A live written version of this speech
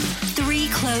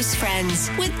close friends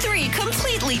with 3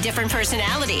 completely different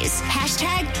personalities.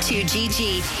 Hashtag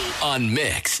 2GG. On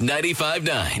Mix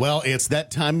 95.9. Well, it's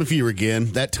that time of year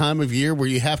again. That time of year where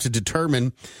you have to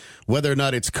determine whether or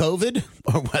not it's COVID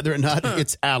or whether or not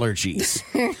it's allergies.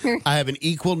 I have an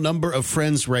equal number of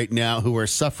friends right now who are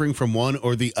suffering from one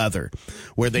or the other,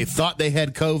 where they thought they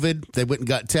had COVID, they went and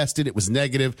got tested, it was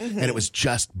negative, and it was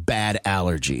just bad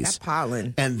allergies. That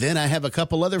pollen. And then I have a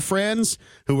couple other friends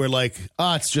who were like,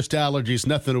 it's just allergies,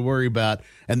 nothing to worry about.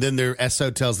 And then their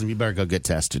SO tells them, you better go get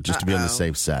tested just to be on the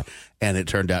safe side. And it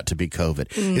turned out to be COVID.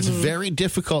 It's very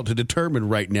difficult to determine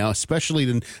right now, especially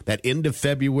in that end of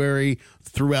February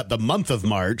throughout the month of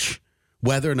March,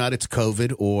 whether or not it's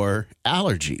COVID or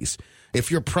allergies. If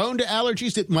you're prone to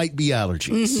allergies, it might be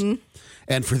allergies.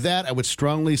 And for that, I would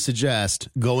strongly suggest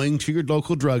going to your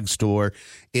local drugstore,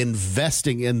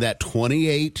 investing in that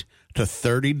 $28 to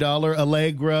 $30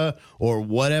 Allegra or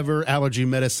whatever allergy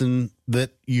medicine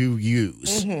that you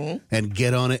use, and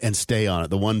get on it and stay on it,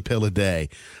 the 1 pill a day,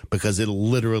 because it'll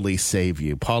literally save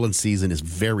you. Pollen season is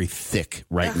very thick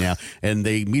right now, and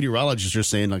the meteorologists are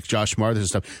saying, like Josh Martha and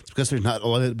stuff, it's because there's not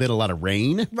been a lot of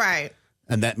rain. Right.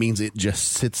 And that means it just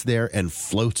sits there and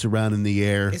floats around in the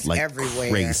air like everywhere.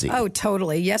 Crazy. Oh,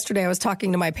 totally. Yesterday I was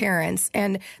talking to my parents,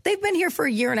 and they've been here for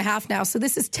a year and a half now, so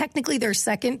this is technically their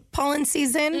second pollen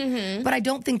season, but I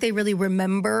don't think they really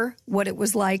remember what it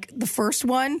was like the first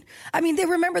one. I mean, they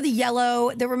remember the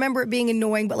yellow, they remember it being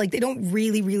annoying, but like they don't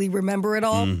really remember it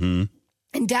all. And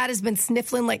Dad has been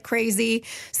sniffling like crazy,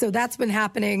 so that's been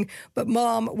happening. But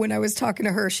Mom, when I was talking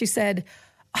to her, she said,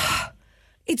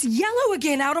 it's yellow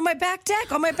again out on my back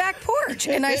deck, on my back porch.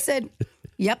 And I said,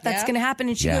 yep, that's going to happen.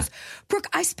 And she goes, Brooke,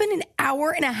 I spent an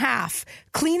hour and a half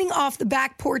cleaning off the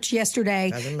back porch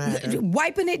yesterday,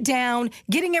 wiping it down,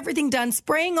 getting everything done,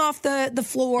 spraying off the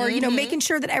floor, you know, making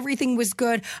sure that everything was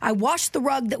good. I washed the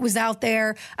rug that was out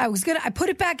there. I put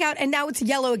it back out, and now it's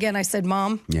yellow again. I said,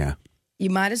 Mom, you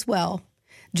might as well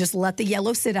just let the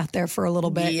yellow sit out there for a little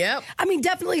bit. Yep. I mean,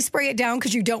 definitely spray it down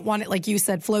because you don't want it, like you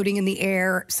said, floating in the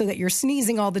air so that you're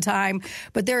sneezing all the time.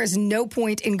 But there is no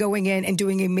point in going in and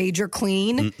doing a major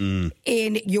clean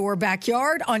in your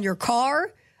backyard, on your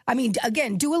car. I mean,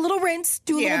 again, do a little rinse,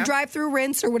 do a little drive-through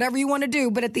rinse or whatever you want to do.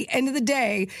 But at the end of the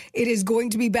day, it is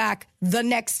going to be back the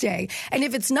next day. And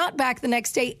if it's not back the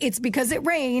next day, it's because it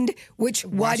rained, which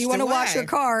why do you want to wash your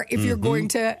car if you're going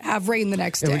to have rain the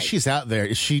next day? When she's out there,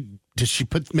 does she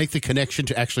make the connection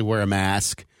to actually wear a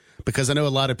mask? Because I know a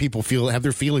lot of people have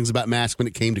their feelings about masks when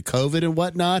it came to COVID and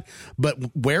whatnot, but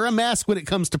wear a mask when it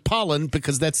comes to pollen,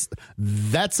 because that's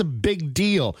a big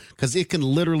deal, because it can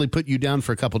literally put you down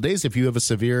for a couple of days if you have a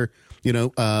severe,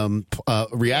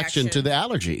 reaction to the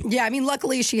allergy. Yeah, I mean,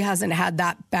 luckily she hasn't had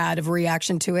that bad of a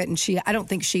reaction to it, and I don't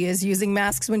think she is using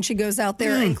masks when she goes out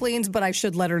there and cleans, but I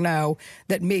should let her know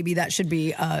that maybe that should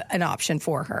be an option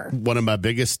for her. One of my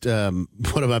biggest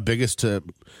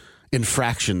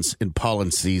infractions in pollen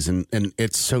season, and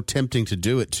it's so tempting to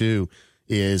do it too,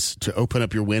 is to open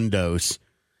up your windows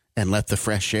and let the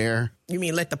fresh air. You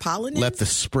mean let the pollen in? Let the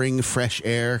spring fresh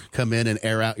air come in and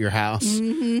air out your house.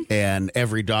 And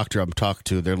every doctor I'm talking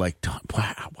to, they're like,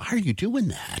 why are you doing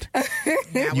that?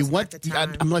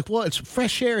 I'm like, well, it's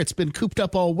fresh air. It's been cooped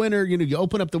up all winter. You know, you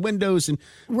open up the windows and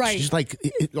she's like,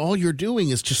 all you're doing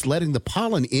is just letting the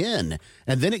pollen in.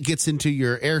 And then it gets into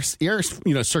your air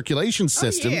circulation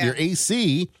system, your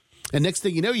AC. And next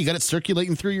thing you know, you got it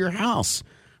circulating through your house.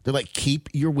 They're like, keep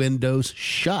your windows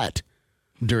shut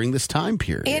during this time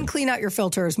period. And clean out your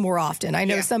filters more often. I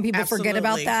know some people forget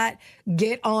about that.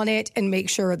 Get on it and make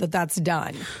sure that that's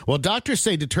done. Well, doctors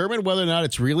say determine whether or not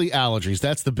it's really allergies.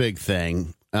 That's the big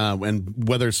thing. And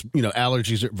whether it's,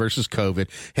 allergies versus COVID,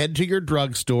 head to your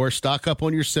drugstore, stock up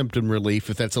on your symptom relief,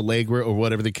 if that's Allegra or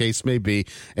whatever the case may be,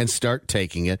 and start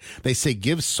taking it. They say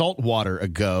give salt water a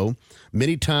go.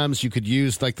 Many times you could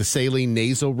use like the saline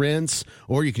nasal rinse,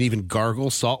 or you can even gargle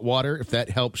salt water if that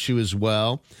helps you as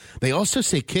well. They also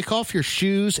say kick off your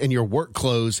shoes and your work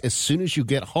clothes as soon as you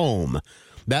get home.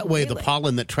 That way, the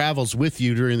pollen that travels with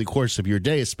you during the course of your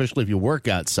day, especially if you work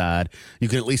outside, you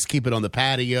can at least keep it on the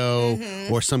patio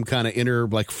or some kind of inner,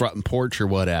 like, front porch or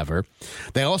whatever.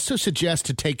 They also suggest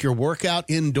to take your workout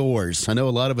indoors. I know a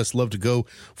lot of us love to go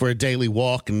for a daily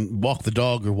walk and walk the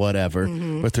dog or whatever,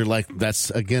 but they're like,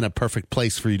 that's, again, a perfect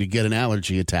place for you to get an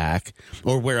allergy attack,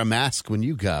 or wear a mask when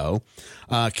you go.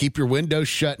 Keep your windows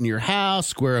shut in your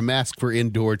house, wear a mask for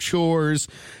indoor chores,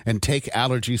 and take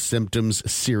allergy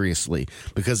symptoms seriously,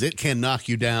 because it can knock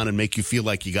you down and make you feel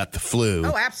like you got the flu.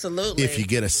 Oh, absolutely. If you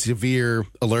get a severe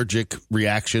allergic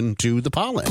reaction to the pollen.